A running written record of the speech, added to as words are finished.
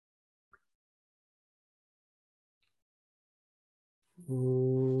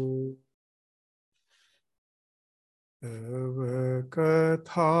ॐ तव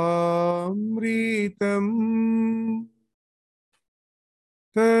कथामृतम्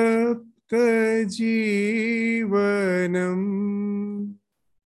तप्तजीवनम्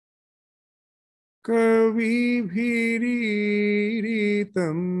कविभिरीडितम्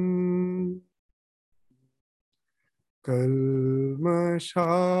कल्मषापहम्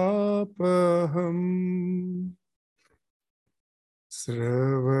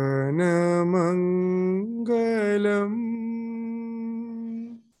श्रवणमङ्गलम्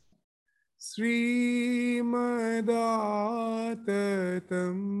श्रीमदाततम्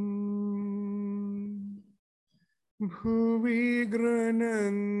भुवि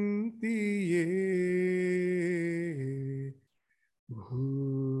गृह्णन्ति ये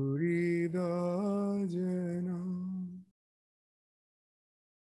भूरिदा जना.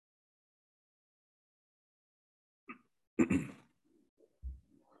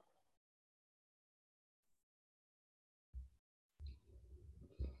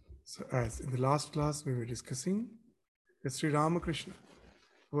 So as in the last class we were discussing that Sri Ramakrishna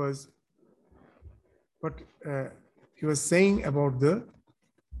was what he was saying about the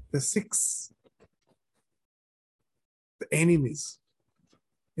six enemies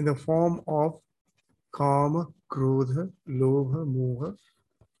in the form of Kama, Krodha, Lobha, Moha,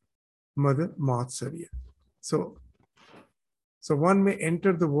 Mada, Matsarya. So one may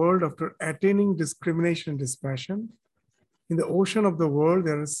enter the world after attaining discrimination and dispassion. In the ocean of the world,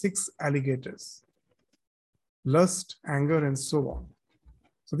 there are six alligators: lust, anger, and so on.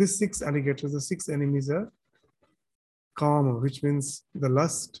 So these six alligators, the six enemies are Kama, which means the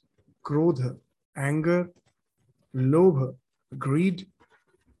lust, Krodha, anger, Lobha, greed,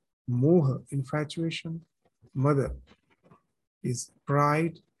 Moha, infatuation, Mada is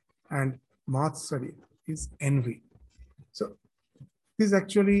pride, and Matsarya is envy. So this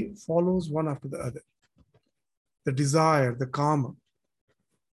actually follows one after the other. The desire, the Kama,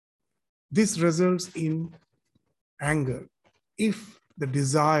 this results in anger. If the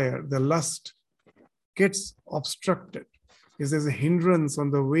desire, the lust gets obstructed, if there's a hindrance on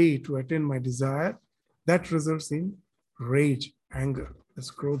the way to attain my desire, that results in rage, anger,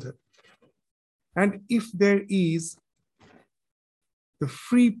 that's Krodha. And if there is the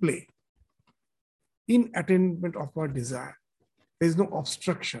free play in attainment of our desire, there is no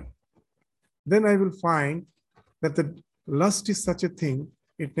obstruction, then I will find that the lust is such a thing,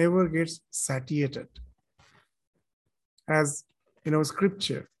 it never gets satiated. As in our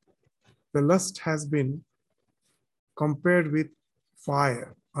scripture, the lust has been compared with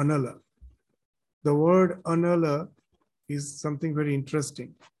fire, anala. The word anala is something very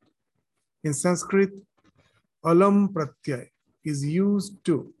interesting. In Sanskrit, alam pratyay is used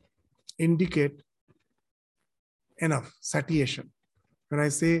to indicate enough, satiation. When I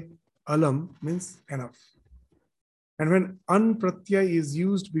say alam, means enough. And when an pratyay is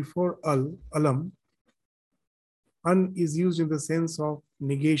used before alam, an is used in the sense of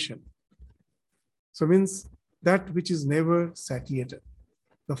negation. So means that which is never satiated.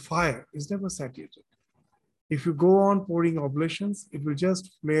 The fire is never satiated. If you go on pouring oblations, it will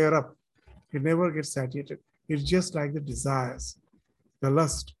just flare up. It never gets satiated. It's just like the desires, the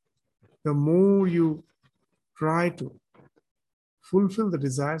lust. The more you try to fulfill the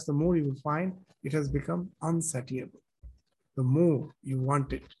desires, the more you will find it has become unsatiable. The more you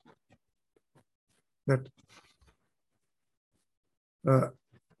want it. That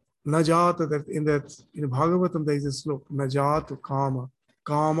Najata, that in Bhagavatam there is a sloka, Najatu Kama,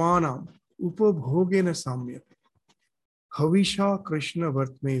 Kamanam, Upabhogena Samya, Havisha Krishna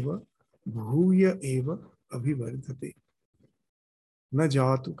Vartmeva, Bhuya Eva Abhivardhate.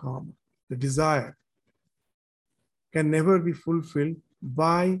 Najatu Kama. The desire can never be fulfilled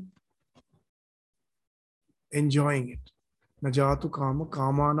by enjoying it. Najatu Kama,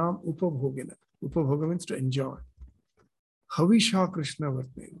 Kamanam Upabhogena. Upabhoga means to enjoy. Havisha Krishna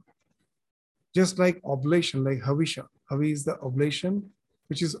Vartmeva. Just like oblation, like Havisha. Havi is the oblation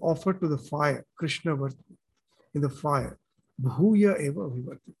which is offered to the fire, Krishna Vartmeva, in the fire. Bhuya Eva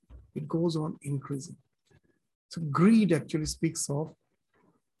Abhivardhate. It goes on increasing. So greed actually speaks of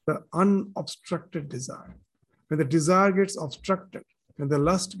the unobstructed desire. When the desire gets obstructed, when the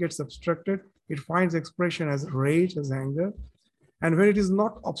lust gets obstructed, it finds expression as rage, as anger. And when it is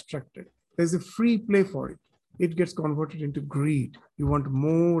not obstructed, there's a free play for it. It gets converted into greed. You want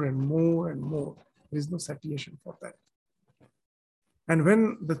more and more and more. There is no satiation for that. And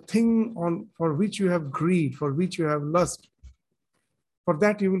when the thing for which you have greed, for which you have lust, for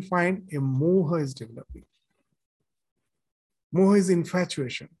that you will find a moha is developing. Moha is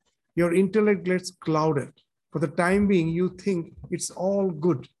infatuation. Your intellect gets clouded. For the time being, you think it's all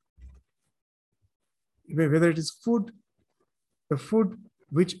good. Whether it is food, the food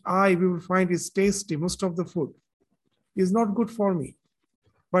which we will find is tasty, most of the food is not good for me.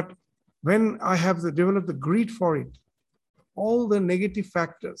 But when I have developed the greed for it, all the negative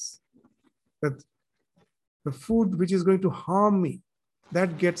factors, that the food which is going to harm me,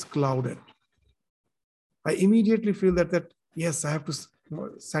 that gets clouded. I immediately feel that yes, I have to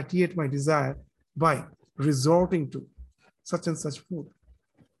satiate my desire by resorting to such and such food.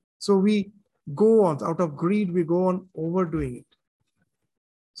 So we go on, out of greed, we go on overdoing it.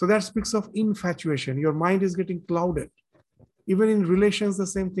 So that speaks of infatuation. Your mind is getting clouded. Even in relations, the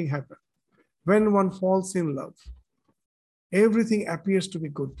same thing happens. When one falls in love, everything appears to be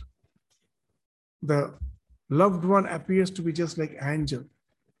good. The loved one appears to be just like angel.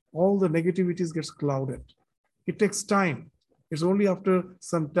 All the negativities gets clouded. It takes time. It's only after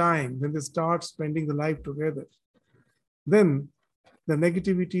some time when they start spending the life together, then the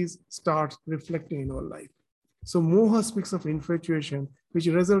negativities start reflecting in our life. So moha speaks of infatuation, which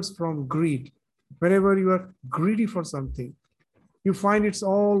results from greed. Whenever you are greedy for something, you find it's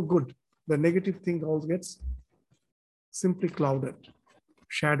all good. The negative thing all gets simply clouded,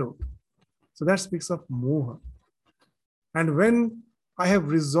 shadowed. So that speaks of moha. And when I have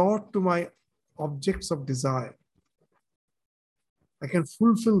resort to my objects of desire, I can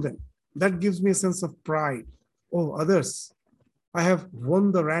fulfill them. That gives me a sense of pride. Oh, others, I have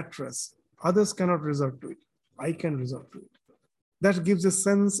won the rat race. Others cannot resort to it. I can resort to it. That gives a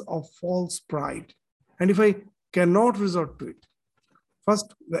sense of false pride. And if I cannot resort to it,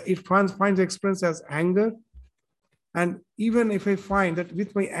 first, it finds experience as anger. And even if I find that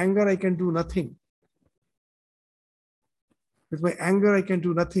with my anger, I can do nothing. With my anger, I can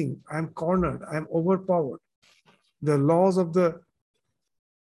do nothing. I am cornered. I am overpowered. The laws of the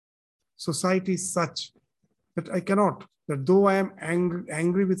society is such that I cannot, that though I am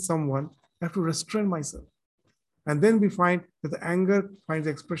angry with someone, I have to restrain myself. And then we find that the anger finds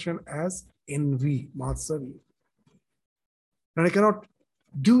expression as envy, matsarya. And I cannot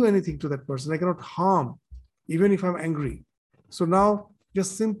do anything to that person. I cannot harm, even if I'm angry. So now,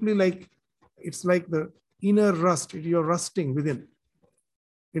 just simply like, it's like the inner rust, you're rusting within.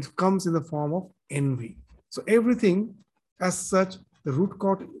 It comes in the form of envy. So everything as such, the root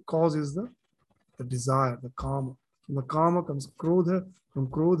cause is the desire, the kama. From the kama comes krodha, from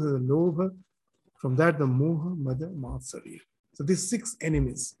krodha the lobha, from that the moha, mada, matsarya. So these 6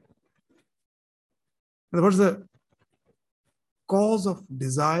 enemies. And what's the cause of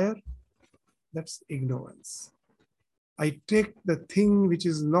desire? That's ignorance. I take the thing which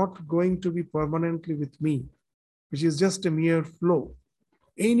is not going to be permanently with me, which is just a mere flow,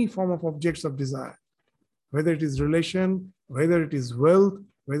 any form of objects of desire, whether it is relation, whether it is wealth,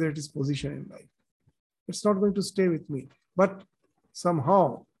 whether it is position in life. It's not going to stay with me. But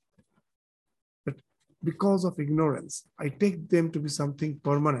somehow, because of ignorance, I take them to be something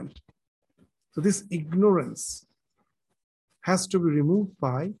permanent. So this ignorance has to be removed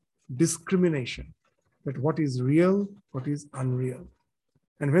by discrimination, that what is real, what is unreal.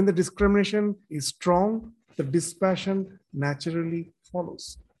 And when the discrimination is strong, the dispassion naturally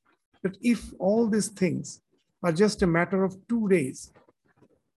follows. That if all these things are just a matter of 2 days,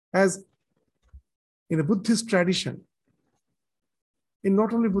 as in a Buddhist tradition, in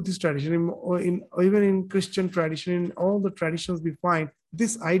not only Buddhist tradition, even in Christian tradition, in all the traditions we find,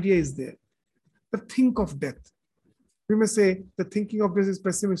 this idea is there. But think of death. We may say the thinking of death is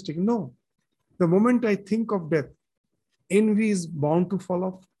pessimistic. No. The moment I think of death, envy is bound to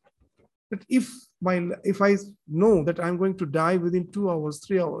follow. But if I know that I'm going to die within 2 hours,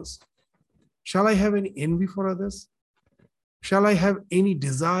 3 hours, shall I have any envy for others? Shall I have any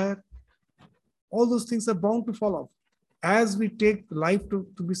desire? All those things are bound to follow. As we take life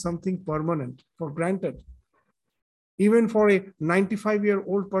to be something permanent, for granted. Even for a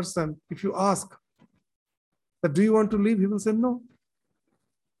 95-year-old person, if you ask, that do you want to live? He will say, no.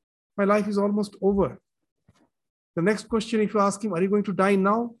 My life is almost over. The next question, if you ask him, are you going to die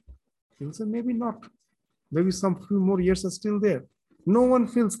now? He will say, maybe not. Maybe some few more years are still there. No one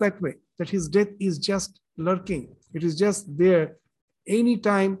feels that way, that his death is just lurking. It is just there.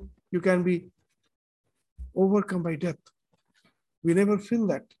 Anytime you can be overcome by death. We never feel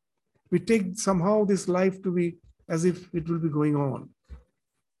that. We take somehow this life to be as if it will be going on.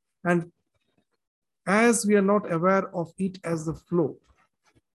 And as we are not aware of it as the flow,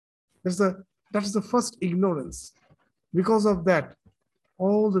 that's the first ignorance. Because of that,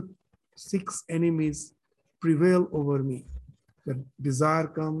 all the 6 enemies prevail over me. The desire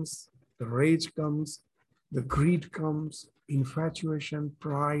comes, the rage comes, the greed comes, infatuation,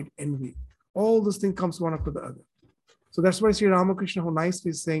 pride, envy. All those things comes one after the other. So that's why Sri Ramakrishna, how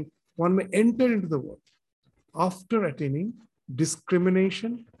nicely is saying, one may enter into the world after attaining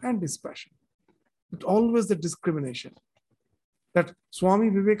discrimination and dispassion. But always the discrimination. That Swami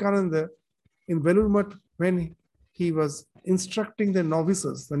Vivekananda in Velur Math, when he was instructing the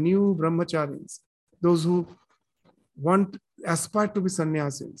novices, the new brahmacharis, those who aspire to be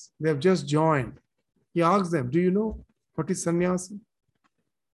sannyasis, they have just joined. He asked them, do you know what is sannyasi?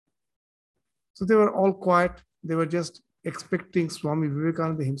 So they were all quiet. They were just expecting Swami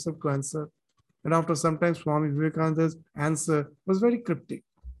Vivekananda himself to answer. And after some time, Swami Vivekananda's answer was very cryptic.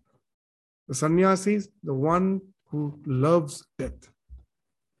 The sannyasi is the one who loves death.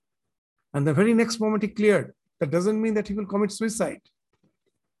 And the very next moment he cleared. That doesn't mean that he will commit suicide.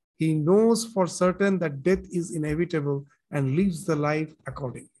 He knows for certain that death is inevitable and lives the life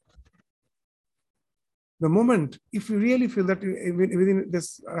accordingly. The moment, if you really feel that within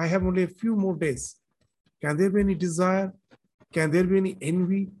this, I have only a few more days, can there be any desire? Can there be any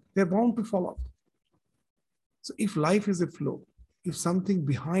envy? They're bound to fall off. So if life is a flow, if something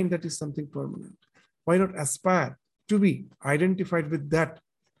behind that is something permanent, why not aspire to be identified with that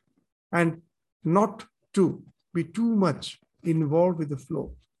and not to be too much involved with the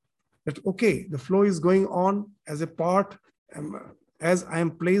flow? That, okay, the flow is going on as a part, as I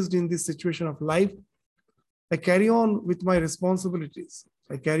am placed in this situation of life, I carry on with my responsibilities.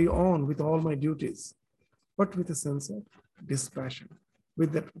 I carry on with all my duties, but with a sense of dispassion,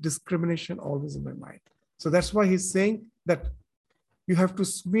 with that discrimination always in my mind. So that's why he's saying that you have to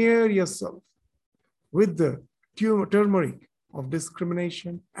smear yourself with the turmeric of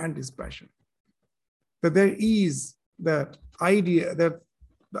discrimination and dispassion. That there is that idea, that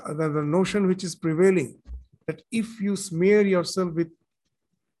the notion which is prevailing, that if you smear yourself with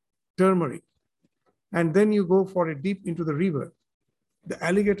turmeric, and then you go for a dip into the river, the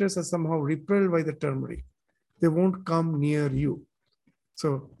alligators are somehow repelled by the turmeric. They won't come near you.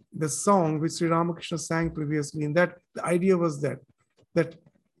 So the song which Sri Ramakrishna sang previously, in that the idea was that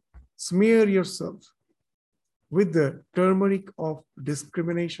smear yourself with the turmeric of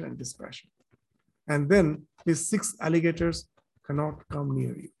discrimination and dispassion. And then these 6 alligators cannot come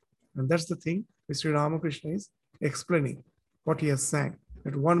near you. And that's the thing which Sri Ramakrishna is explaining, what he has sang,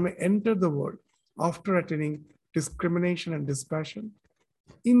 that one may enter the world after attaining discrimination and dispassion.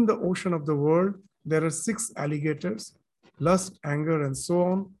 In the ocean of the world, there are 6 alligators, lust, anger, and so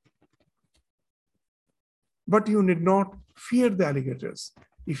on. But you need not fear the alligators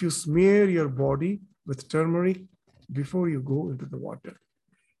if you smear your body with turmeric before you go into the water.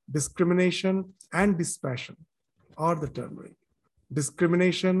 Discrimination and dispassion are the turmeric.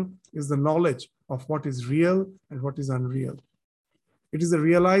 Discrimination is the knowledge of what is real and what is unreal. It is the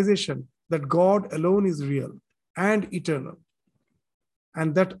realization that God alone is real and eternal,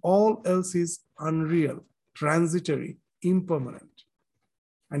 and that all else is unreal, transitory, impermanent.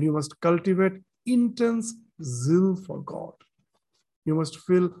 And you must cultivate intense zeal for God. You must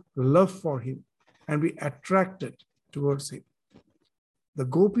feel love for Him and be attracted towards Him. The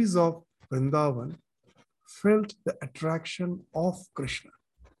gopis of Vrindavan felt the attraction of Krishna.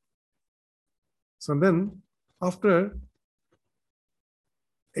 So then, after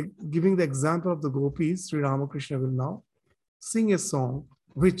giving the example of the gopis, Sri Ramakrishna will now sing a song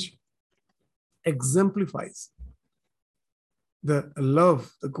which exemplifies the love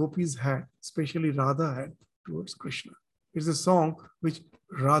the gopis had, especially Radha had, towards Krishna. It's a song which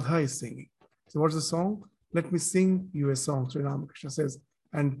Radha is singing. So what's the song? Let me sing you a song, Sri Ramakrishna says.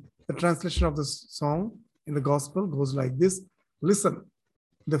 And the translation of the song in the gospel goes like this. Listen,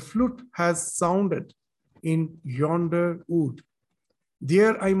 the flute has sounded in yonder wood.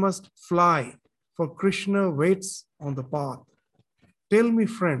 There I must fly, for Krishna waits on the path. Tell me,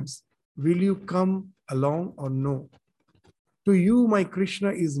 friends, will you come along or no? To you, my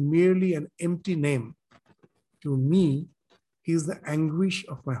Krishna is merely an empty name. To me, he is the anguish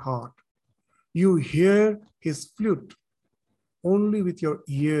of my heart. You hear his flute only with your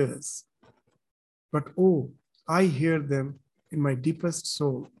ears. But oh, I hear them in my deepest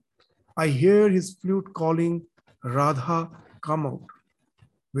soul. I hear his flute calling, Radha, come out.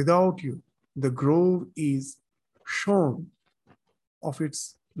 Without you, the grove is shorn of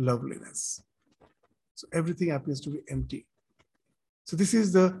its loveliness. So everything appears to be empty. So this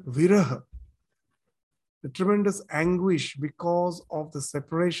is the viraha, the tremendous anguish because of the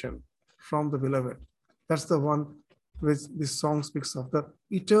separation from the beloved. That's the one which this song speaks of. The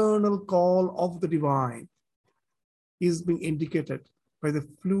eternal call of the divine is being indicated by the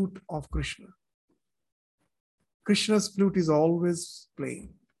flute of Krishna. Krishna's flute is always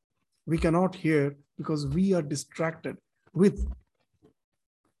playing. We cannot hear because we are distracted with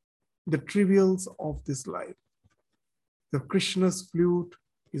the trivials of this life. The Krishna's flute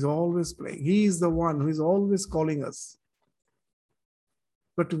is always playing. He is the one who is always calling us.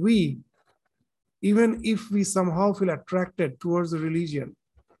 But we, even if we somehow feel attracted towards the religion,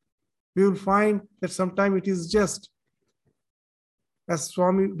 we will find that sometimes it is just, as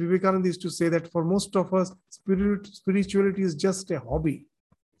Swami Vivekananda used to say, that for most of us, spirituality is just a hobby.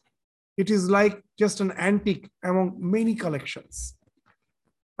 It is like just an antique among many collections.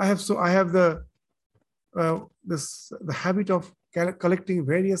 I have the habit of collecting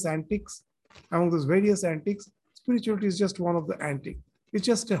various antiques. Among those various antiques, spirituality is just one of the antiques. It's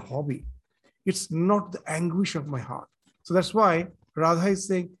just a hobby. It's not the anguish of my heart. So that's why Radha is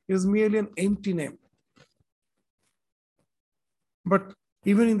saying it is merely an empty name. But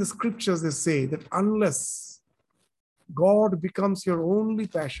even in the scriptures, they say that unless God becomes your only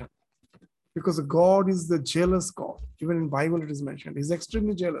passion, because God is the jealous God, even in Bible it is mentioned, He's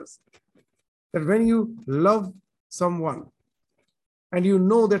extremely jealous. That when you love someone and you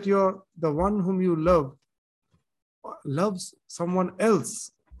know that the one whom you love loves someone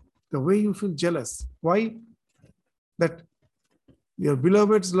else, the way you feel jealous. Why? That your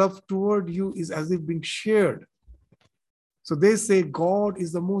beloved's love toward you is as if being shared. So they say God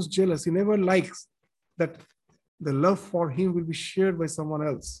is the most jealous. He never likes that the love for him will be shared by someone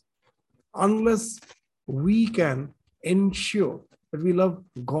else. Unless we can ensure that we love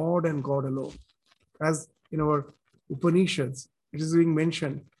God and God alone. As in our Upanishads, it is being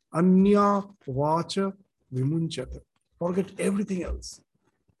mentioned, Anya Vacha Vimunchata. Forget everything else.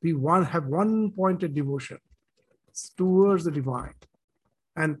 We have one-pointed devotion towards the divine.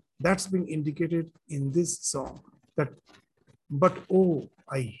 And that's being indicated in this song. That, but oh,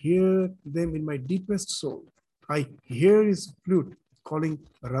 I hear them in my deepest soul. I hear his flute calling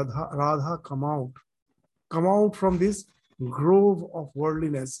Radha, Radha, come out. Come out from this grove of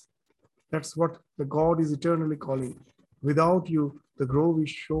worldliness. That's what the God is eternally calling. Without you, the grove is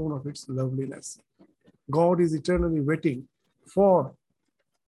shorn of its loveliness. God is eternally waiting for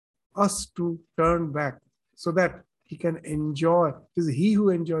us to turn back so that he can enjoy. It is he who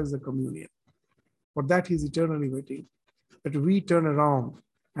enjoys the communion. For that he is eternally waiting. That we turn around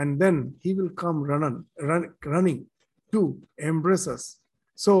and then he will come running to embrace us.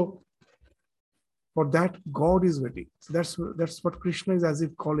 So for that, God is waiting. So that's what Krishna is as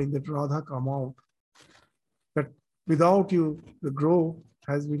if calling, that Radha, come out. That without you, the grove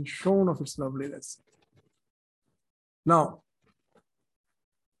has been shorn of its loveliness. Now,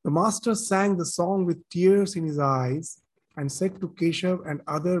 the master sang the song with tears in his eyes and said to Keshav and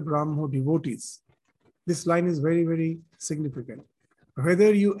other Brahmo devotees, this line is very, very significant.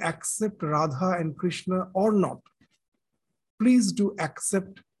 Whether you accept Radha and Krishna or not, please do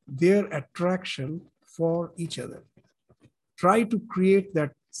accept their attraction for each other. Try to create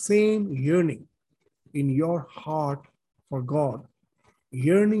that same yearning in your heart for God.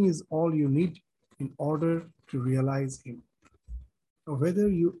 Yearning is all you need in order to realize him. Now, whether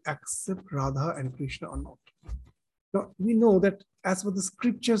you accept Radha and Krishna or not. Now, we know that as far as the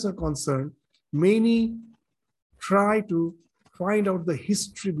scriptures are concerned, many try to find out the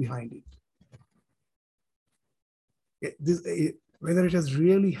history behind it. Whether it has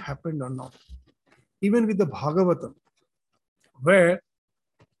really happened or not. Even with the Bhagavatam, where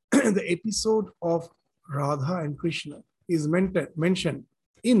the episode of Radha and Krishna is mentioned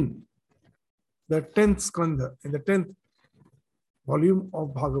in the 10th skandha, in the 10th volume of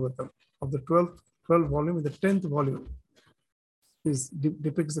Bhagavatam, of the 12th volume, in the 10th volume,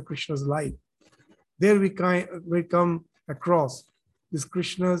 depicts the Krishna's life. There we come across this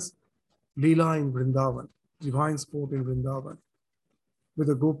Krishna's Leela in Vrindavan, divine sport in Vrindavan, with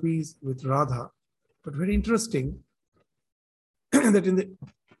the gopis, with Radha. But very interesting that in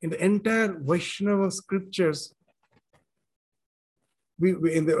the entire Vaishnava scriptures,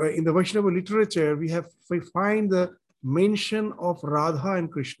 in the Vaishnava literature, we find the mention of Radha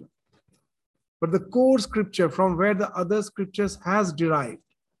and Krishna. But the core scripture from where the other scriptures has derived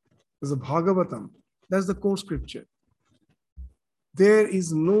is the Bhagavatam. That's the core scripture. There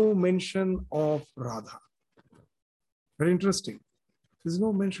is no mention of Radha. Very interesting. There's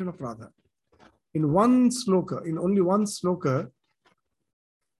no mention of Radha. In one sloka, in only one sloka,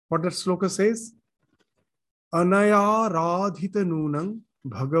 what that sloka says? Anaya radhita nunang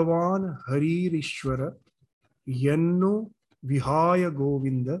bhagavan haririshwara yanno vihaya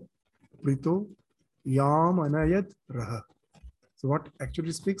govinda prito yam anayat raha. So what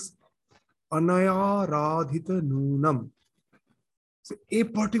actually speaks? Anaya radhita nunam. So a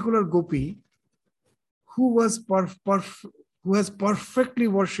particular gopi who has perfectly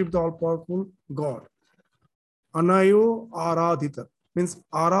worshipped the all-powerful God. Anayo aradhita. means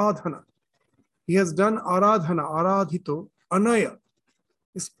aradhana. He has done aradhana, aradhito, anaya,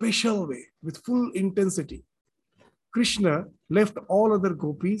 a special way, with full intensity. Krishna left all other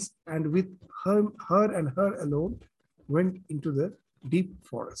gopis and with her and her alone went into the deep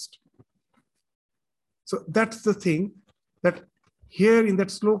forest. So that's the thing, that here in that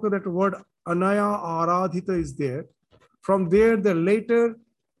sloka, that word anaya aradhita is there. From there, the later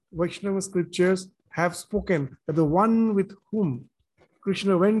Vaishnava scriptures have spoken that the one with whom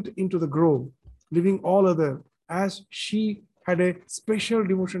Krishna went into the grove, leaving all other, as she had a special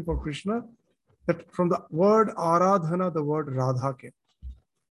devotion for Krishna, that from the word aradhana, the word Radha came.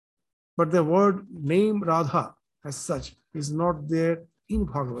 But the word name Radha as such is not there in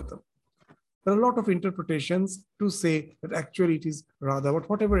Bhagavatam. There are a lot of interpretations to say that actually it is Radha, but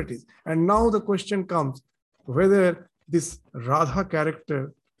whatever it is. And now the question comes whether this Radha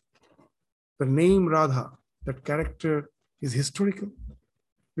character, the name Radha, that character is historical,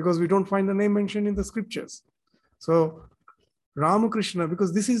 because we don't find the name mentioned in the scriptures. So Ramakrishna,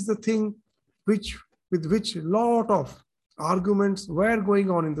 because this is the thing with which a lot of arguments were going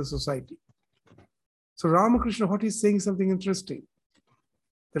on in the society. So Ramakrishna, what he's saying is something interesting,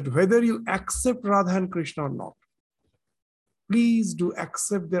 that whether you accept Radha and Krishna or not, please do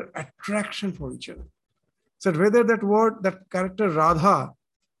accept their attraction for each other. So whether that word, that character Radha,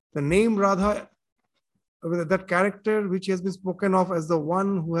 the name Radha, that character which has been spoken of as the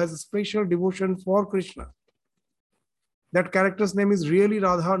one who has a special devotion for Krishna, that character's name is really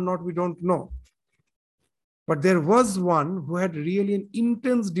Radha or not, we don't know. But there was one who had really an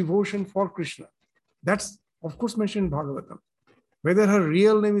intense devotion for Krishna. That's, of course, mentioned in Bhagavatam. Whether her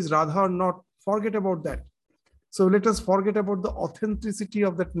real name is Radha or not, forget about that. So let us forget about the authenticity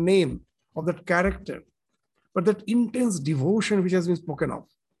of that name, of that character, but that intense devotion which has been spoken of.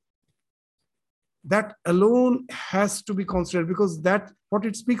 That alone has to be considered, because that what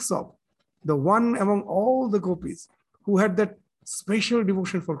it speaks of, the one among all the gopis who had that special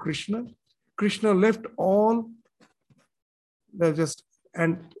devotion for Krishna, Krishna left all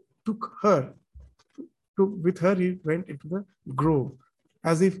and took her. With her, he went into the grove,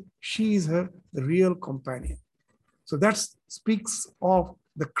 as if she is the real companion. So that speaks of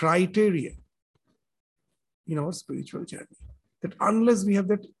the criteria in our spiritual journey, that unless we have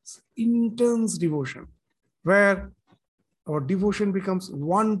that intense devotion, where our devotion becomes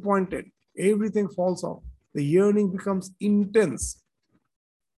one-pointed, everything falls off, the yearning becomes intense,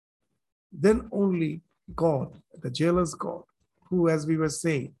 then only God, the jealous God, who, as we were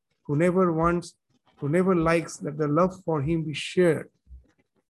saying, who never likes that the love for him be shared,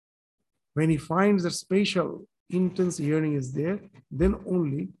 when he finds that special, intense yearning is there, then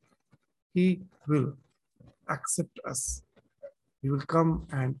only he will accept us. He will come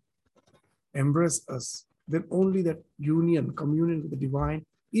and embrace us. Then only that communion with the divine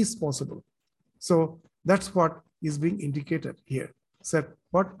is possible. So that's what is being indicated here. Said,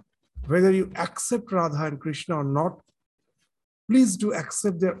 what? Whether you accept Radha and Krishna or not, please do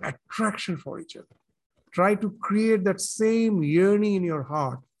accept their attraction for each other. Try to create that same yearning in your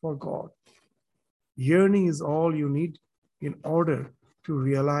heart for God. Yearning is all you need in order to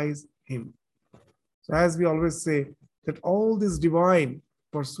realize him. So as we always say, that all these divine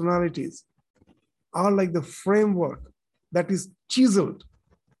personalities are like the framework that is chiseled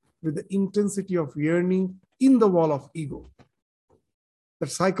with the intensity of yearning in the wall of ego. That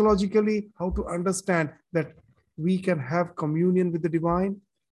psychologically, how to understand that we can have communion with the divine?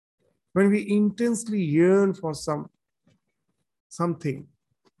 When we intensely yearn for something,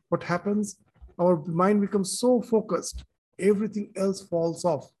 what happens? Our mind becomes so focused, everything else falls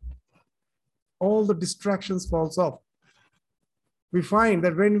off. All the distractions falls off. We find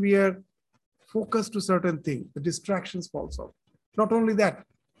that when we are focused to certain things, the distractions falls off. Not only that,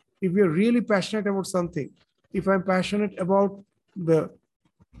 if we are really passionate about something, if I'm passionate about the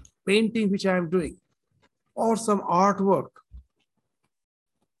painting which I am doing, or some artwork,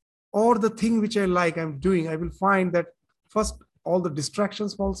 or the thing which I like I'm doing, I will find that first all the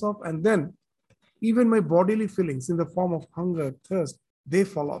distractions falls off, and then even my bodily feelings in the form of hunger, thirst, they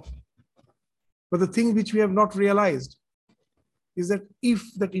fall off. But the thing which we have not realized is that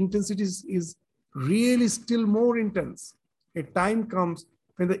if that intensity is really still more intense, a time comes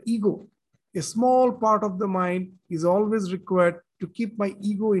when the ego, a small part of the mind, is always required to keep my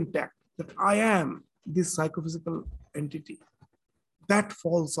ego intact, that I am this psychophysical entity. That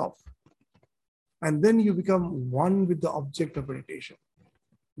falls off. And then you become one with the object of meditation.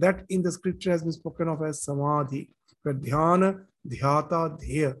 That in the scripture has been spoken of as samadhi, where dhyana, dhyata,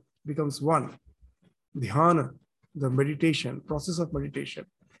 dheya becomes one. Dhyana, the meditation, process of meditation.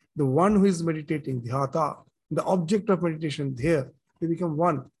 The one who is meditating, dhyata, the object of meditation, dheya, they become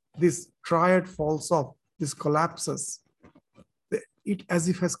one. This triad falls off, this collapses. It as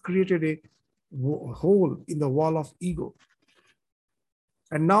if has created a hole in the wall of ego.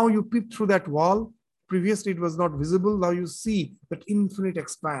 And now you peep through that wall. Previously it was not visible. Now you see that infinite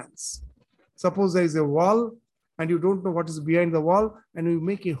expanse. Suppose there is a wall and you don't know what is behind the wall, and you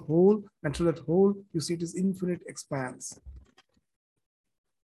make a hole, and through that hole you see it is infinite expanse.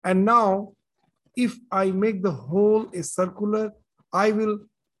 And now if I make the hole a circular, I will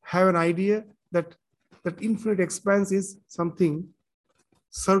have an idea that that infinite expanse is something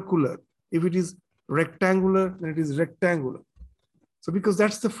circular. If it is rectangular, then it is rectangular. So because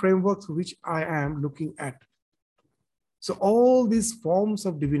that's the framework through which I am looking at. So all these forms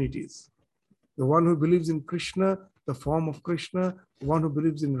of divinities, the one who believes in Krishna, the form of Krishna, the one who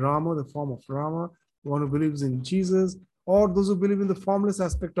believes in Rama, the form of Rama, the one who believes in Jesus, or those who believe in the formless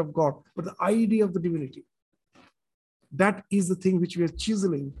aspect of God, but the idea of the divinity. That is the thing which we are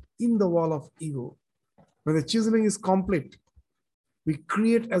chiseling in the wall of ego. When the chiseling is complete, we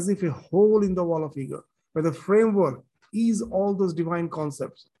create as if a hole in the wall of ego, where the framework is all those divine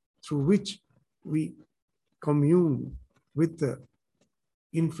concepts through which we commune with the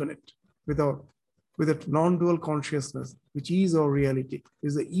infinite, with that non-dual consciousness, which is our reality.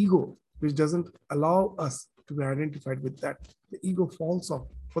 Is the ego, which doesn't allow us to be identified with that. The ego falls off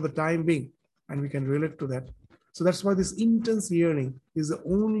for the time being, and we can relate to that. So that's why this intense yearning is the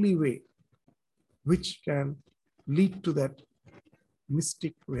only way which can lead to that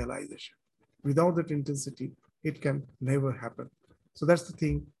mystic realization. Without that intensity, it can never happen. So that's the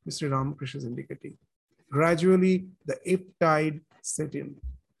thing Mr. Ramakrishna is indicating. Gradually, the ebb tide set in.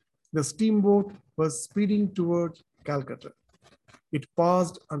 The steamboat was speeding towards Calcutta. It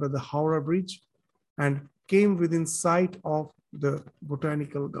passed under the Howrah Bridge and came within sight of the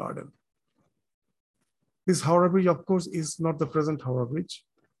Botanical Garden. This Howrah Bridge, of course, is not the present Howrah Bridge.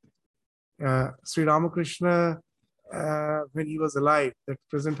 Sri Ramakrishna, when he was alive, that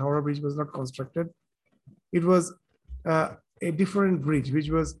present Howrah Bridge was not constructed. It was a different bridge, which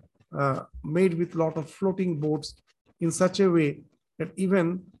was made with a lot of floating boats in such a way that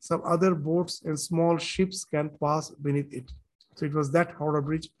even some other boats and small ships can pass beneath it. So it was that Howrah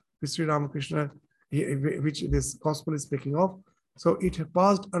Bridge which Sri Ramakrishna, which this gospel is speaking of. So it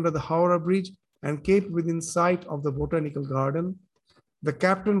passed under the Howrah Bridge and came within sight of the Botanical Garden. The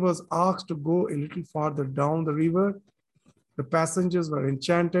captain was asked to go a little farther down the river. The passengers were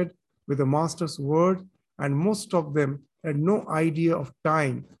enchanted with the master's word, and most of them had no idea of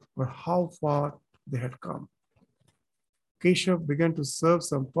time or how far they had come. Keshav began to serve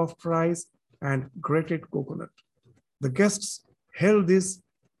some puffed rice and grated coconut. The guests held this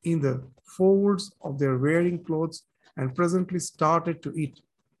in the folds of their wearing clothes and presently started to eat.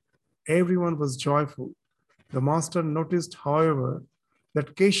 Everyone was joyful. The master noticed, however,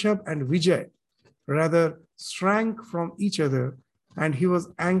 that Keshav and Vijay rather shrank from each other, and he was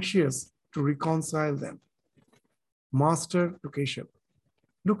anxious to reconcile them. Master to Keshav,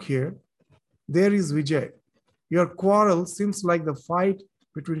 look here, there is Vijay. Your quarrel seems like the fight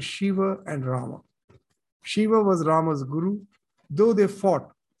between Shiva and Rama. Shiva was Rama's guru, though they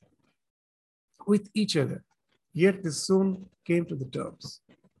fought with each other, yet they soon came to the terms.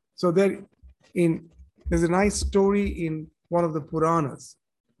 So there's a nice story in one of the Puranas.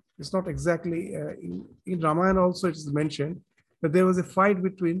 It's not exactly, in Ramayana also it is mentioned that there was a fight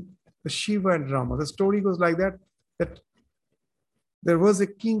between the Shiva and Rama. The story goes like that there was a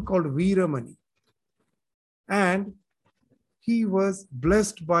king called Veeramani, and he was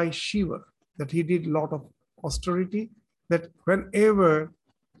blessed by Shiva, that he did a lot of austerity, that whenever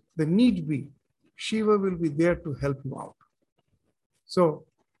the need be, Shiva will be there to help him out. So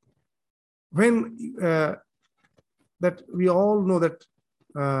when that we all know that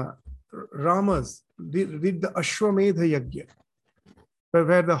Ramas did the Ashwamedha Yajna,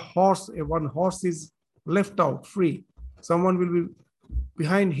 where the horse, one horse is left out free, someone will be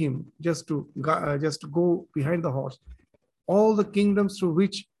behind him just to go behind the horse. All the kingdoms through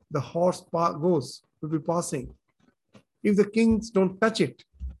which the horse goes will be passing. If the kings don't touch it,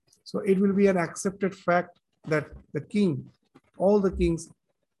 so it will be an accepted fact that the king, all the kings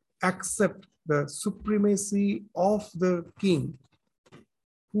accept the supremacy of the king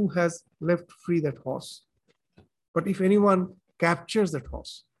who has left free that horse. But if anyone captures that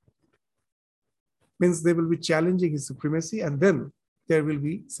horse, means they will be challenging his supremacy, and then there will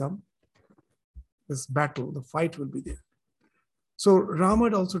be this battle, the fight will be there. So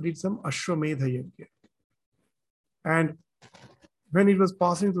Rama also did some Ashwamedha Yajna. And when it was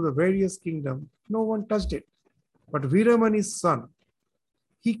passing through the various kingdoms, no one touched it. But Veeramani's son,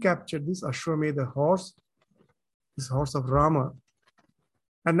 he captured this Ashwamedha horse, this horse of Rama,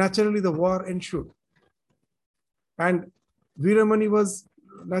 And naturally, the war ensued. And Veeramani was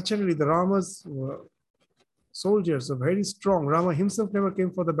naturally the Rama's soldiers are very strong. Rama himself never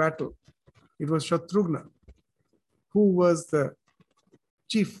came for the battle. It was Shatrughna who was the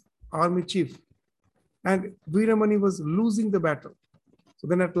chief, army chief. And Veeramani was losing the battle. So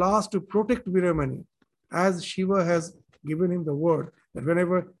then at last, to protect Veeramani, as Shiva has given him the word that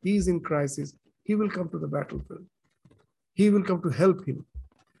whenever he is in crisis, he will come to the battlefield. He will come to help him.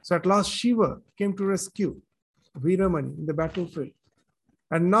 So at last, Shiva came to rescue Veeramani in the battlefield.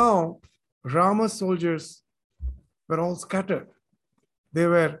 And now Rama's soldiers were all scattered. They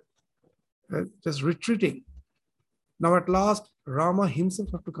were just retreating. Now at last, Rama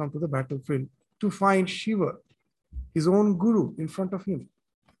himself had to come to the battlefield to find Shiva, his own guru, in front of him.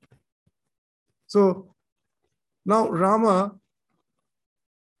 So now Rama,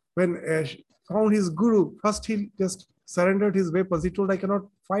 when found his guru, first he just surrendered his weapons. He told, I cannot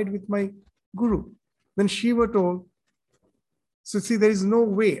fight with my guru. Then Shiva told, so see, there is no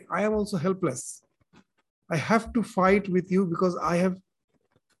way. I am also helpless. I have to fight with you because I have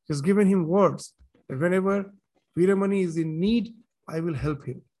just given him words that whenever Veeramani is in need, I will help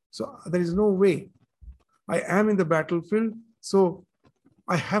him. So there is no way. I am in the battlefield, so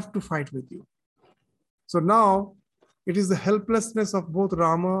I have to fight with you. So now it is the helplessness of both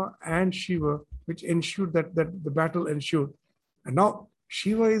Rama and Shiva which ensured that the battle ensued. And now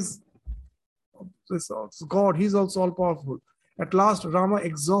Shiva is God, he's also all powerful. At last, Rama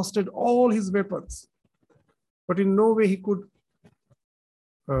exhausted all his weapons, but in no way he could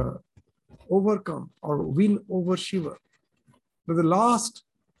overcome or win over Shiva. But the last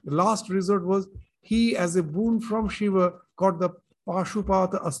resort was he, as a boon from Shiva, got the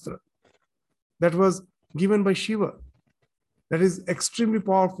Pashupata Astra that was given by Shiva. That is extremely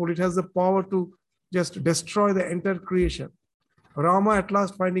powerful. It has the power to just destroy the entire creation. Rama, at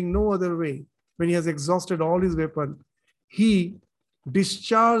last, finding no other way, when he has exhausted all his weapons, he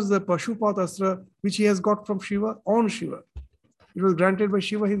discharged the Pashupata Astra, which he has got from Shiva, on Shiva. It was granted by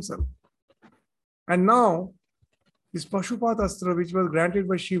Shiva himself. And now, this Pashupata Astra, which was granted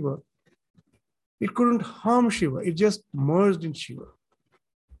by Shiva, it couldn't harm Shiva. It just merged in Shiva.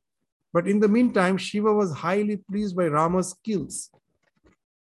 But in the meantime, Shiva was highly pleased by Rama's skills.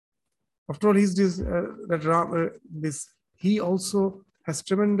 After all, he also has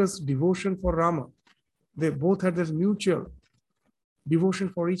tremendous devotion for Rama. They both had this mutual devotion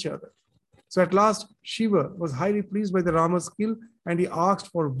for each other. So at last, Shiva was highly pleased by the Rama's skill and he asked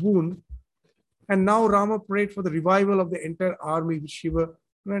for boon. And now Rama prayed for the revival of the entire army which Shiva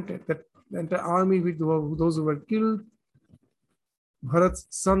granted. That the entire army with those who were killed, Bharat's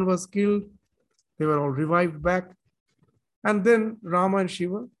son was killed, they were all revived back. And then Rama and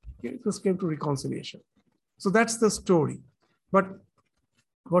Shiva just came to reconciliation. So that's the story. But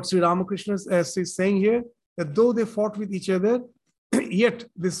what Sri Ramakrishna is saying here, that though they fought with each other, yet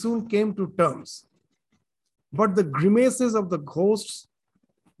they soon came to terms. But the grimaces of the ghosts,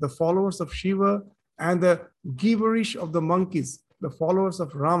 the followers of Shiva, and the gibberish of the monkeys, the followers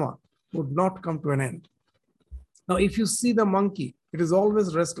of Rama, would not come to an end. Now, if you see the monkey, it is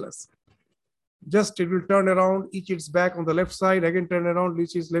always restless. Just it will turn around, itch its back on the left side, again turn around,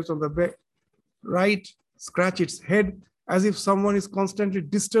 itch its legs on the back, right, scratch its head, as if someone is constantly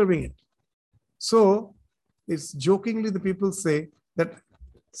disturbing it. So, it's jokingly the people say that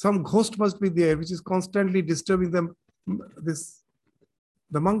some ghost must be there which is constantly disturbing them,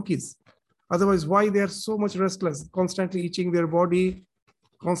 the monkeys. Otherwise, why they are so much restless, constantly itching their body,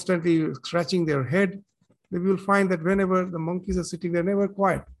 constantly scratching their head? They will find that whenever the monkeys are sitting, they're never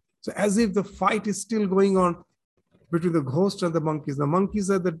quiet. So as if the fight is still going on between the ghosts and the monkeys. The monkeys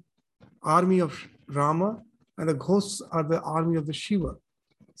are the army of Rama and the ghosts are the army of the Shiva.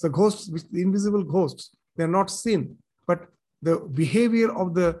 So ghosts, the invisible ghosts, they're not seen, but the behavior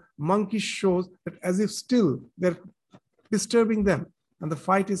of the monkeys shows that as if still they're disturbing them and the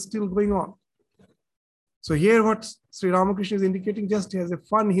fight is still going on. So here what Sri Ramakrishna is indicating, just as a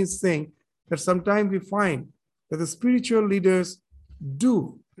fun, he's saying that sometimes we find that the spiritual leaders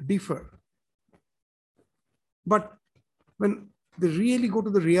do differ. But when they really go to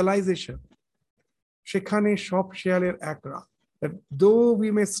the realization, Shekhane Shop Shealer Akra, that though we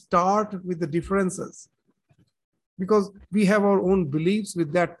may start with the differences, because we have our own beliefs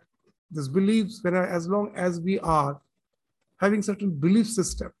with that, these beliefs, as long as we are having certain belief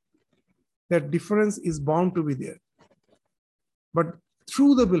system, that difference is bound to be there. But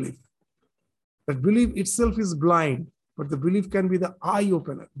through the belief, that belief itself is blind, but the belief can be the eye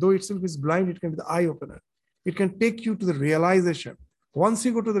opener. Though itself is blind, it can be the eye opener. It can take you to the realization. Once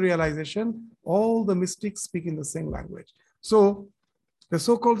you go to the realization, all the mystics speak in the same language. So The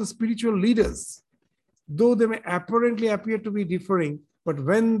so-called spiritual leaders, though they may apparently appear to be differing, but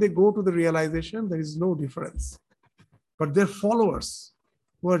when they go to the realization, there is no difference. But their followers,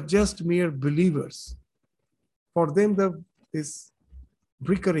 who are just mere believers, for them this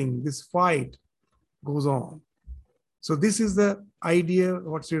bickering, this fight goes on. So this is the idea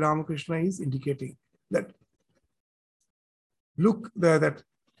what Sri Ramakrishna is indicating, that look, that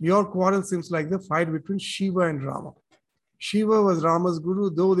your quarrel seems like the fight between Shiva and Rama. Shiva was Rama's guru,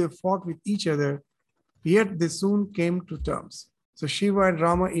 though they fought with each other, yet they soon came to terms. So Shiva and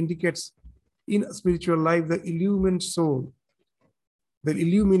Rama indicates in spiritual life the illumined soul, the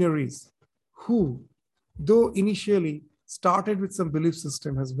illuminaries, who, though initially started with some belief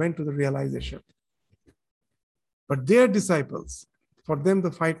system, has went to the realization. But their disciples, for them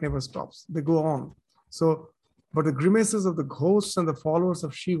the fight never stops. They go on. So, but the grimaces of the ghosts and the followers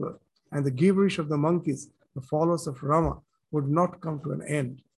of Shiva and the gibberish of the monkeys, the followers of Rama, would not come to an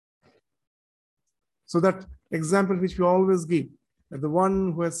end. So that example which we always give, that the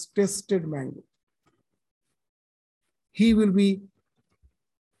one who has tasted mango, he will be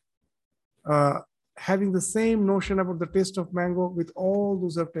having the same notion about the taste of mango with all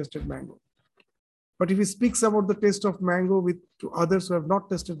those who have tasted mango. But if he speaks about the taste of mango to others who have not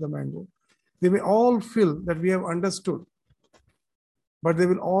tasted the mango, they may all feel that we have understood, but they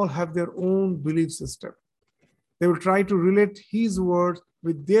will all have their own belief system. They will try to relate his words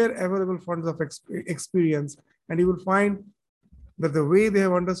with their available funds of experience, and you will find that the way they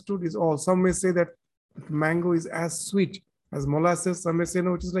have understood is all. Some may say that mango is as sweet as molasses. Some may say,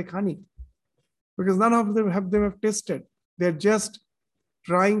 no, it is like honey. Because none of them have tasted. They're just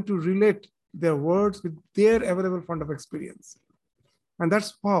trying to relate their words with their available fund of experience. And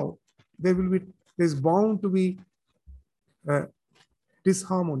that's how there's bound to be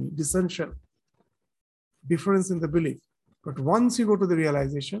disharmony, dissension, difference in the belief. But once you go to the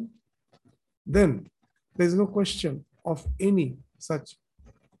realization, then there's no question of any such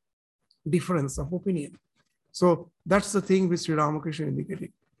difference of opinion. So that's the thing which Sri Ramakrishna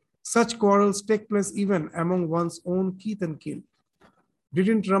indicated. Such quarrels take place even among one's own kith and kin.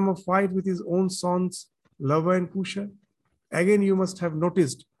 Didn't Rama fight with his own sons, Lava and Kusha? Again, you must have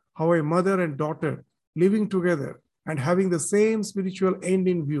noticed how a mother and daughter living together and having the same spiritual end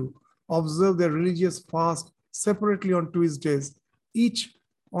in view observe their religious fast separately on Tuesdays, each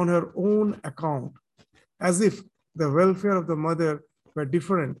on her own account, as if the welfare of the mother were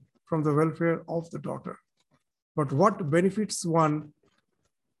different from the welfare of the daughter. But what benefits the one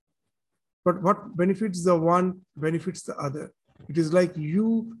benefits the other. It is like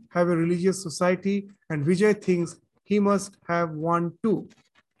you have a religious society and Vijay thinks he must have one too.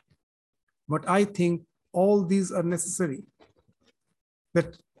 But I think all these are necessary.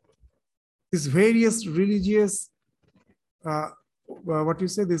 That these various religious,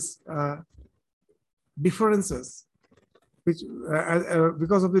 differences, which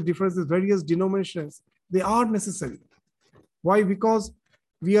because of the differences, various denominations, they are necessary. Why? Because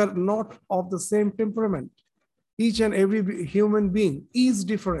we are not of the same temperament. Each and every human being is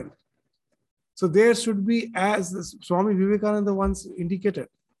different. So there should be, as Swami Vivekananda once indicated,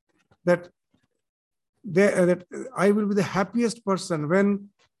 that I will be the happiest person when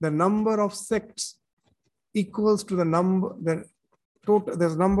the number of sects equals to the number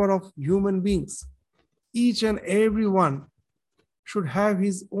of human beings. Each and every one should have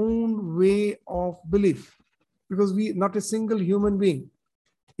his own way of belief, because not a single human being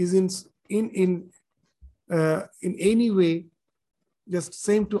is in any way just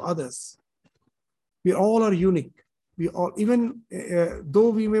same to others. We all are unique. We all, even though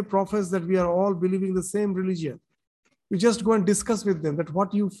we may profess that we are all believing the same religion, you just go and discuss with them that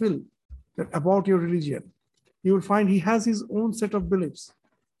what you feel about your religion. You will find he has his own set of beliefs.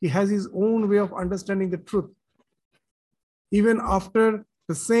 He has his own way of understanding the truth. Even after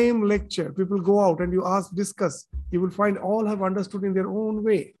the same lecture, people go out and you discuss, you will find all have understood in their own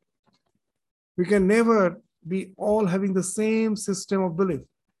way. We can never be all having the same system of belief.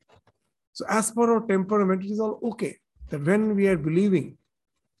 So as per our temperament, it is all okay that when we are believing,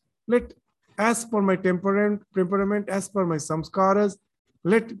 as per my temperament, as per my samskaras,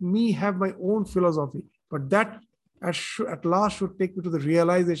 let me have my own philosophy. But that at last should take me to the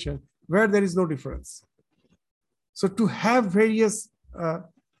realization where there is no difference. So to have various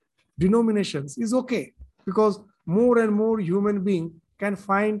denominations is okay, because more and more human being can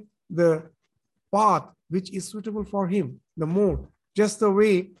find the path which is suitable for him, the more. Just the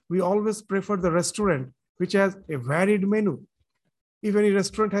way we always prefer the restaurant which has a varied menu. If any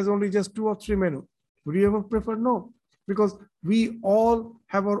restaurant has only just 2 or 3 menus, would you ever prefer? No, because we all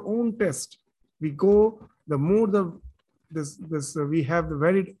have our own taste. We go, the more the we have the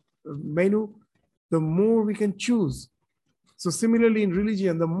varied menu, the more we can choose. So similarly in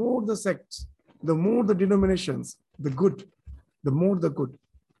religion, the more the sects, the more the denominations, the good, the more the good.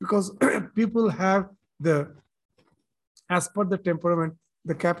 Because people have as per the temperament,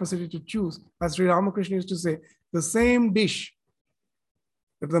 the capacity to choose. As Sri Ramakrishna used to say, the same dish,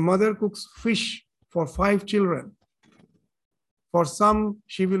 that the mother cooks fish for 5 children. For some,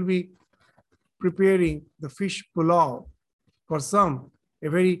 she will be preparing the fish pulao. For some,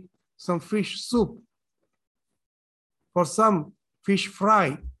 some fish soup. For some, fish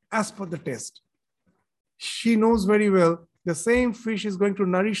fry, as per the taste. She knows very well the same fish is going to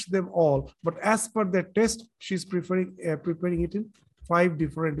nourish them all, but as per their taste, she's preparing it in 5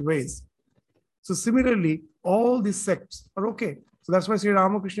 different ways. So similarly, all these sects are okay. So that's why Sri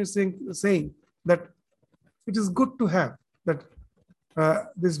Ramakrishna is saying that it is good to have that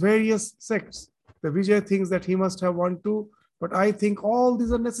these various sects. The Vijay thinks that he must have 1, 2, but I think all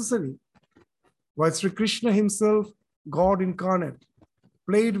these are necessary. While Sri Krishna himself, God incarnate,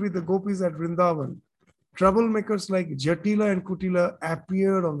 played with the gopis at Vrindavan, troublemakers like Jatila and Kutila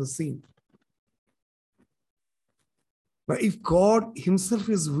appeared on the scene. Now, if God himself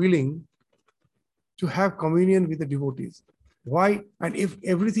is willing to have communion with the devotees, why? And if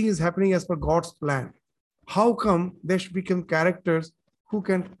everything is happening as per God's plan, how come there should become characters who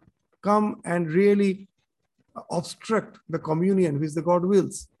can come and really obstruct the communion which the God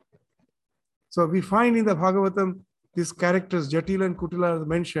wills? So we find in the Bhagavatam, these characters, Jatila and Kutila are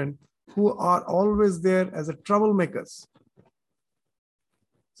mentioned, who are always there as a troublemakers.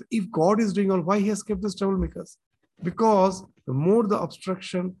 So if God is doing all, why he has kept those troublemakers? Because the more the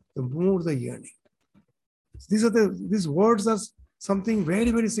obstruction, the more the yearning. These words are something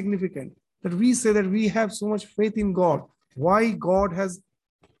very, very significant. That we say that we have so much faith in God. Why God has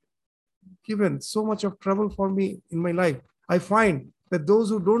given so much of trouble for me in my life? I find that those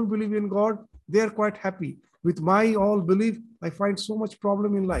who don't believe in God, they are quite happy. With my all belief, I find so much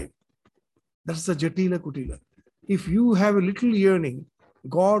problem in life. That's the Jatila Kutila. If you have a little yearning,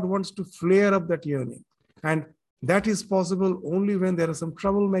 God wants to flare up that yearning. And that is possible only when there are some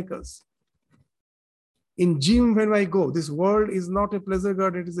troublemakers. In gym, when I go, this world is not a pleasure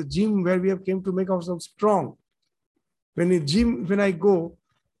garden, it is a gym where we have came to make ourselves strong. When in gym, when I go,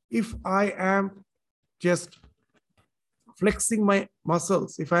 if I am just flexing my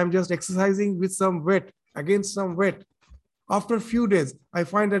muscles, if I am just exercising with some weight, against some weight, after a few days, I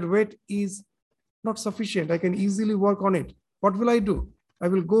find that weight is not sufficient. I can easily work on it. What will I do? I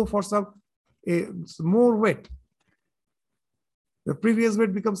will go for some more weight. The previous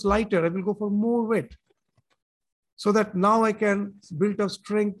weight becomes lighter. I will go for more weight, so that now I can build up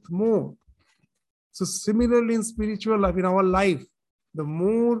strength more. So similarly in spiritual life, in our life, the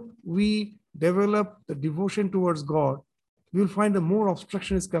more we develop the devotion towards God, we will find the more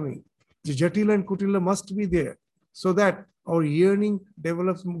obstruction is coming. The Jatila and Kutila must be there, so that our yearning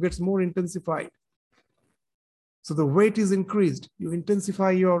develops, gets more intensified. So the weight is increased. You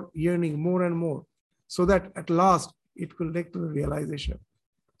intensify your yearning more and more, so that at last it will lead to the realization.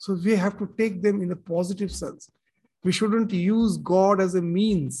 So we have to take them in a positive sense. We shouldn't use God as a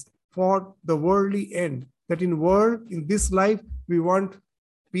means for the worldly end. That in this life, we want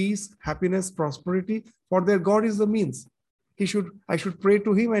peace, happiness, prosperity. For their God is the means. I should pray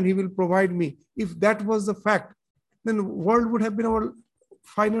to him and he will provide me. If that was the fact, then the world would have been our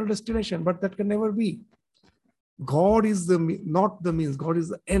final destination, but that can never be. God is not the means, God is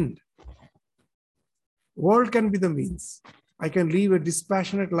the end. World can be the means. I can live a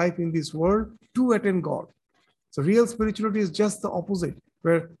dispassionate life in this world to attain God. So real spirituality is just the opposite,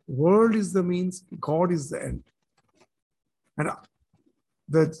 where world is the means, God is the end. And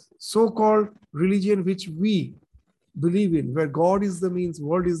the so-called religion which we believe in, where God is the means,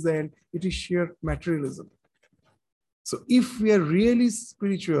 world is the end, it is sheer materialism. So if we are really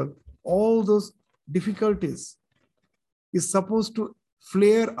spiritual, all those difficulties is supposed to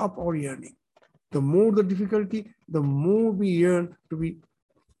flare up our yearning. The more the difficulty, the more we yearn to be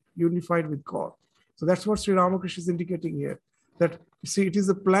unified with God. So that's what Sri Ramakrishna is indicating here. That, see, it is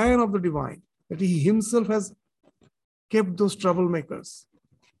the plan of the divine, that he himself has kept those troublemakers.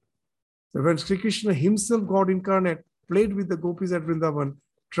 So when Sri Krishna himself, God incarnate, played with the gopis at Vrindavan,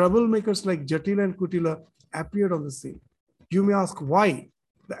 troublemakers like Jatila and Kutila appeared on the scene. You may ask why.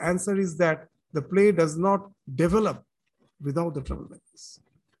 The answer is that the play does not develop without the troublemakers.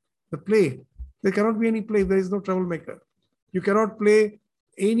 The play, there cannot be any play if there is no troublemaker. You cannot play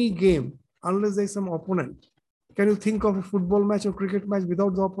any game unless there is some opponent. Can you think of a football match or cricket match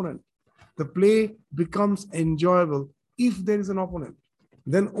without the opponent? The play becomes enjoyable if there is an opponent.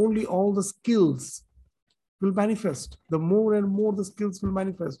 Then only all the skills will manifest. The more and more the skills will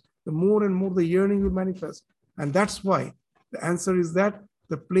manifest, the more and more the yearning will manifest. And that's why the answer is that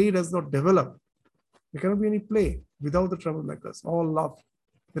the play does not develop. There cannot be any play without the troublemakers. All love.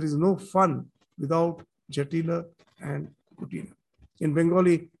 There is no fun without Jatila and Kutila. In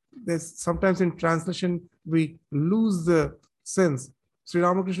Bengali, there's sometimes in translation, we lose the sense. Sri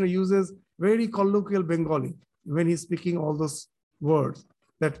Ramakrishna uses very colloquial Bengali when he's speaking all those words,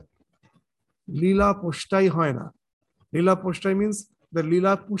 that Lila Poshtai Hoina. Lila Poshtai means the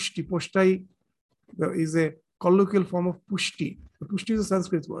Lila Pushti. Poshtai is a colloquial form of Pushti. The Pushti is a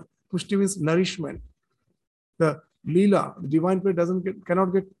Sanskrit word. Pushti means nourishment. The Lila, the divine play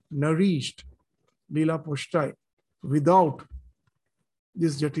cannot get nourished, Lila Poshtai, without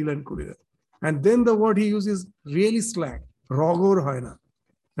this Jatila and Kutila. And then the word he uses really slang, Rogor Hoina.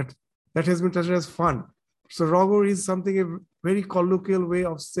 That has been translated as fun. So Rogor is something, a very colloquial way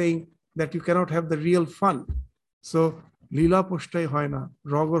of saying that you cannot have the real fun. So Lila Poshtai Hoina,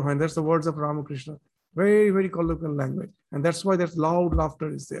 Rogor Hoina, that's the words of Ramakrishna. Very, very colloquial language. And that's why that loud laughter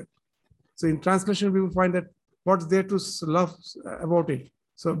is there. So in translation, we will find that what's there to laugh about it.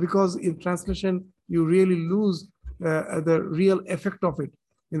 So because in translation, you really lose the real effect of it.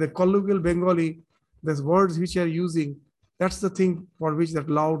 In the colloquial Bengali, there's words which are using, that's the thing for which that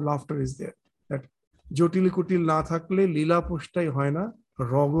loud laughter is there. That Jotili Kutil na thakle Lila Poshtai Hoina,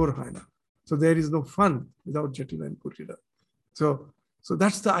 Rogor Hoina. So there is no fun without Jatila and Kutila. So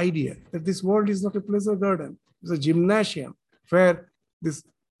that's the idea, that this world is not a pleasure garden. It's a gymnasium where this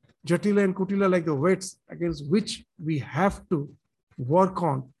Jatila and Kutila, like the weights against which we have to work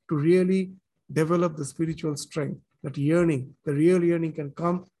on to really develop the spiritual strength. That yearning, the real yearning, can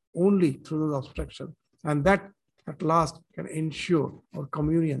come only through those obstructions. And that at last can ensure our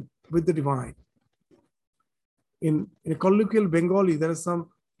communion with the divine. In a colloquial Bengali, there are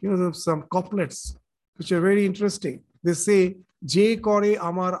some couplets which are very interesting. They say, Je kore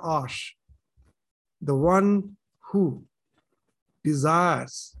amar ash, the one who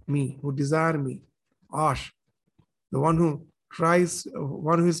desires me, ash, the one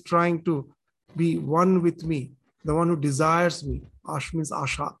who is trying to be one with me, the one who desires me, ash means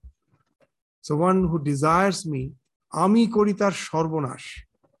asha. So one who desires me, ami kori tar sarbonash.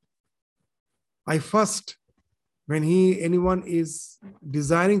 I first, when anyone is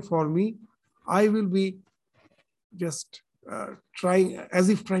desiring for me, I will be just trying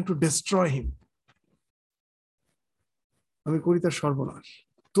to destroy him. Ami kori tar sarbonash.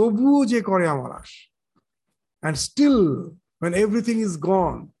 Tobuo je kore amar ash. And still, when everything is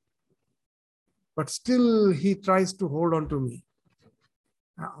gone, but still he tries to hold on to me.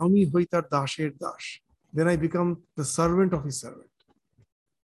 Ami hoitar dasher dash. Then I become the servant of his servant.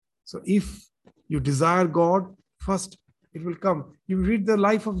 So if you desire God, first it will come. You read the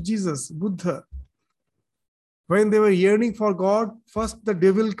life of Jesus, Buddha. When they were yearning for God, first the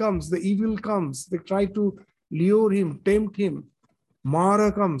devil comes, the evil comes. They try to lure him, tempt him.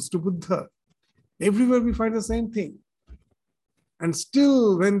 Mara comes to Buddha. Everywhere we find the same thing. And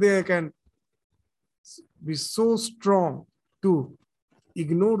still, when they can be so strong to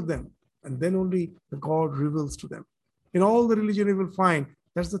ignore them, and then only the God reveals to them. In all the religion, you will find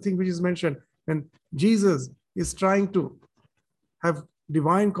that's the thing which is mentioned. When Jesus is trying to have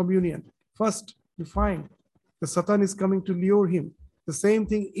divine communion, first you find the Satan is coming to lure him. The same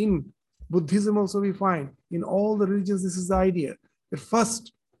thing in Buddhism also we find. In all the religions, this is the idea. That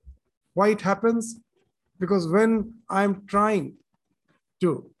first, why it happens? Because when I'm trying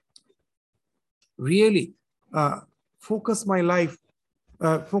to really focus my life,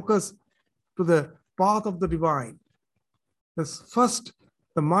 focus to the path of the divine, first,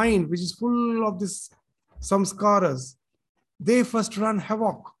 the mind, which is full of this samskaras, they first run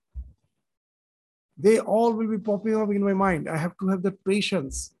havoc. They all will be popping up in my mind. I have to have that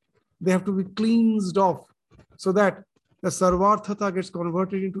patience. They have to be cleansed off so that the sarvarthata gets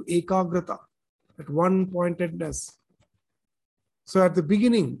converted into ekagrata, at one-pointedness. So at the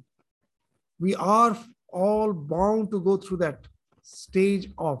beginning, we are all bound to go through that stage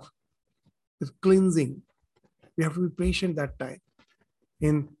of the cleansing. We have to be patient that time.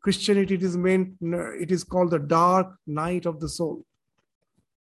 In Christianity, it is called the dark night of the soul.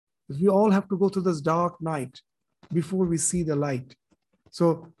 We all have to go through this dark night before we see the light.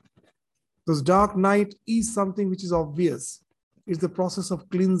 So this dark night is something which is obvious. It's the process of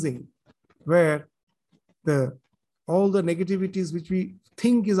cleansing, where all the negativities which we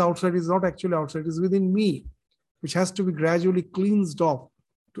think is outside is not actually outside, is within me, which has to be gradually cleansed off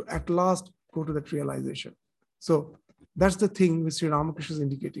to at last go to that realization. So that's the thing which Sri Ramakrishna is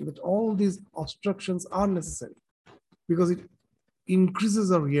indicating, that all these obstructions are necessary because it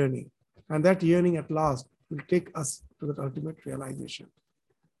increases our yearning, and that yearning at last will take us to that ultimate realization.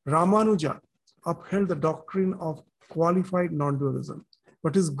 Ramanuja upheld the doctrine of qualified non-dualism,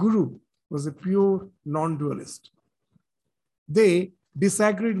 but his guru was a pure non-dualist. They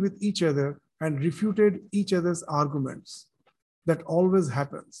disagreed with each other and refuted each other's arguments. That always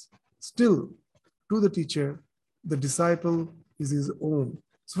happens. Still, to the teacher, the disciple is his own.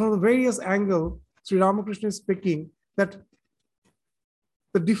 So from the various angles, Sri Ramakrishna is speaking that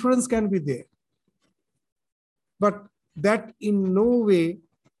the difference can be there, but that in no way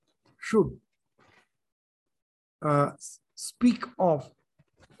should speak of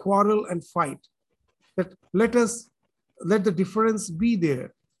quarrel and fight. That let the difference be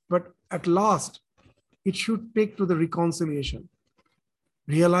there, but at last it should take to the reconciliation,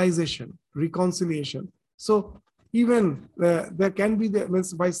 realization, reconciliation. So even there can be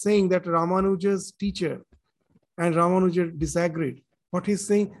by saying that Ramanuja's teacher and Ramanuja disagreed. What he's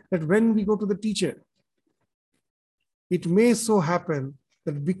saying that when we go to the teacher, it may so happen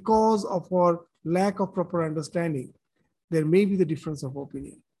that because of our lack of proper understanding, there may be the difference of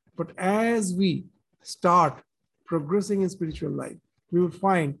opinion. But as we start progressing in spiritual life, we will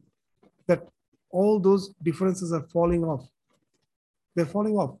find that all those differences are falling off. They're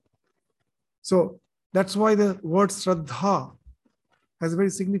falling off. So that's why the word Shraddha has very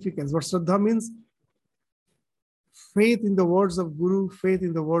significance. What Shraddha means? Faith in the words of Guru, faith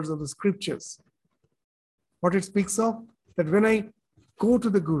in the words of the scriptures. What it speaks of, that when I go to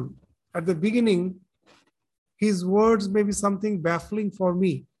the Guru, at the beginning, his words may be something baffling for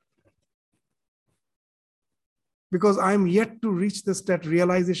me, because I am yet to reach the state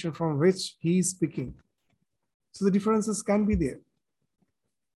realization from which he is speaking. So the differences can be there.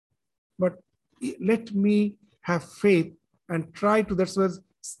 But let me have faith and try to, that's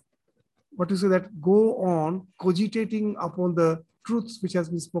what you say, that go on cogitating upon the truths which has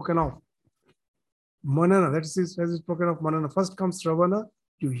been spoken of. Manana, that is as is spoken of Manana. First comes Ravana,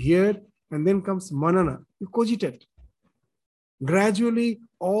 you hear, and then comes Manana, you cogitate. Gradually,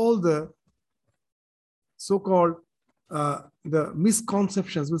 all the so-called the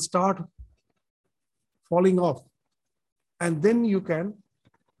misconceptions will start falling off. And then you can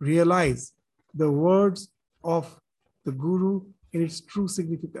realize the words of the Guru in its true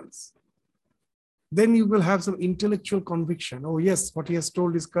significance. Then you will have some intellectual conviction. Oh yes, what he has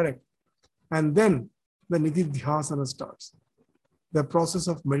told is correct. And then the Nididhyasana starts. The process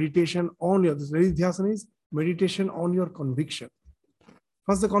of meditation on your, this Nididhyasana is meditation on your conviction.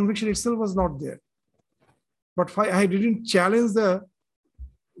 First, the conviction itself was not there. But I didn't challenge the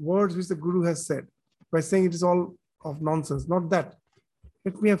words which the Guru has said by saying it is all of nonsense. Not that.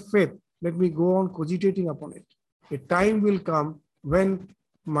 Let me have faith. Let me go on cogitating upon it. A time will come when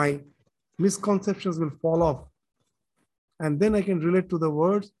my misconceptions will fall off. And then I can relate to the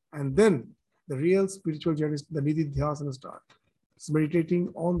words, and then the real spiritual journey, the Nididhyasana start. It's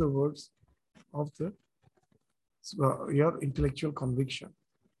meditating on the words of the your intellectual conviction.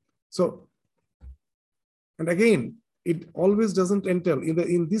 So, and again, it always doesn't entail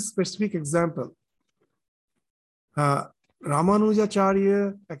in this specific example.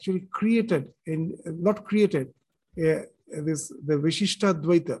 Ramanujacharya actually created, the Vishishta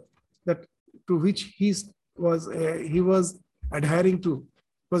Dvaita, that to which he was adhering to,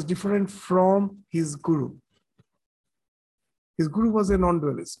 was different from his Guru. His Guru was a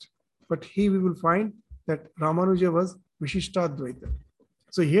non-dualist, but we will find that Ramanuja was Vishishta Dvaita.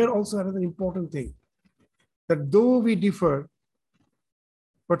 So here also another important thing, that though we differ,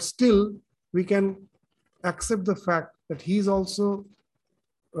 but still we can accept the fact that he is also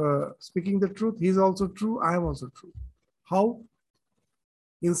speaking the truth. He is also true. I am also true. How?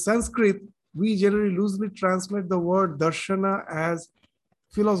 In Sanskrit, we generally loosely translate the word darshana as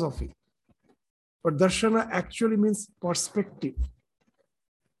philosophy. But darshana actually means perspective.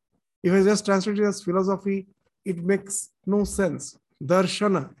 If I just translate it as philosophy, it makes no sense.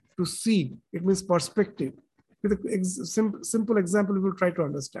 Darshana, to see, it means perspective. With a simple example, we will try to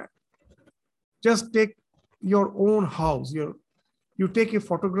understand. Just take your own house. You take a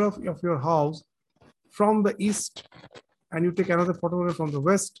photograph of your house from the east, and you take another photograph from the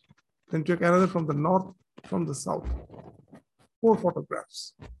west, then take another from the north, from the south. 4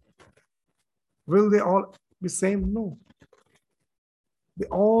 photographs. Will they all be same? No. They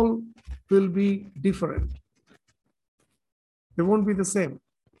all will be different. They won't be the same.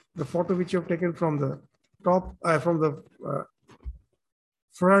 The photo which you have taken from the top, from the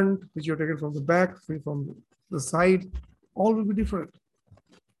front, which you have taken from the back, from the side, all will be different.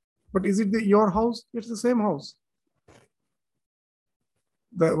 But is it your house? It's the same house.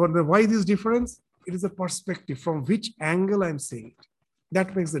 Why this difference? It is a perspective from which angle I'm seeing it.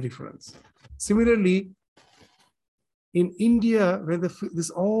 That makes the difference. Similarly, in India, when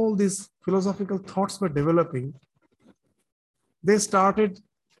all these philosophical thoughts were developing, they started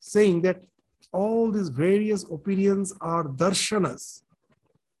saying that all these various opinions are darshanas.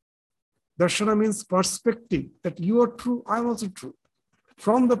 Darshana means perspective, that you are true, I'm also true.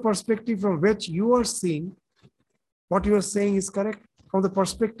 From the perspective from which you are seeing, what you are saying is correct. From the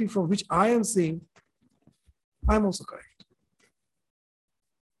perspective from which I am seeing, I'm also correct.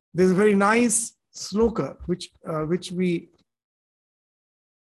 There's a very nice sloka which we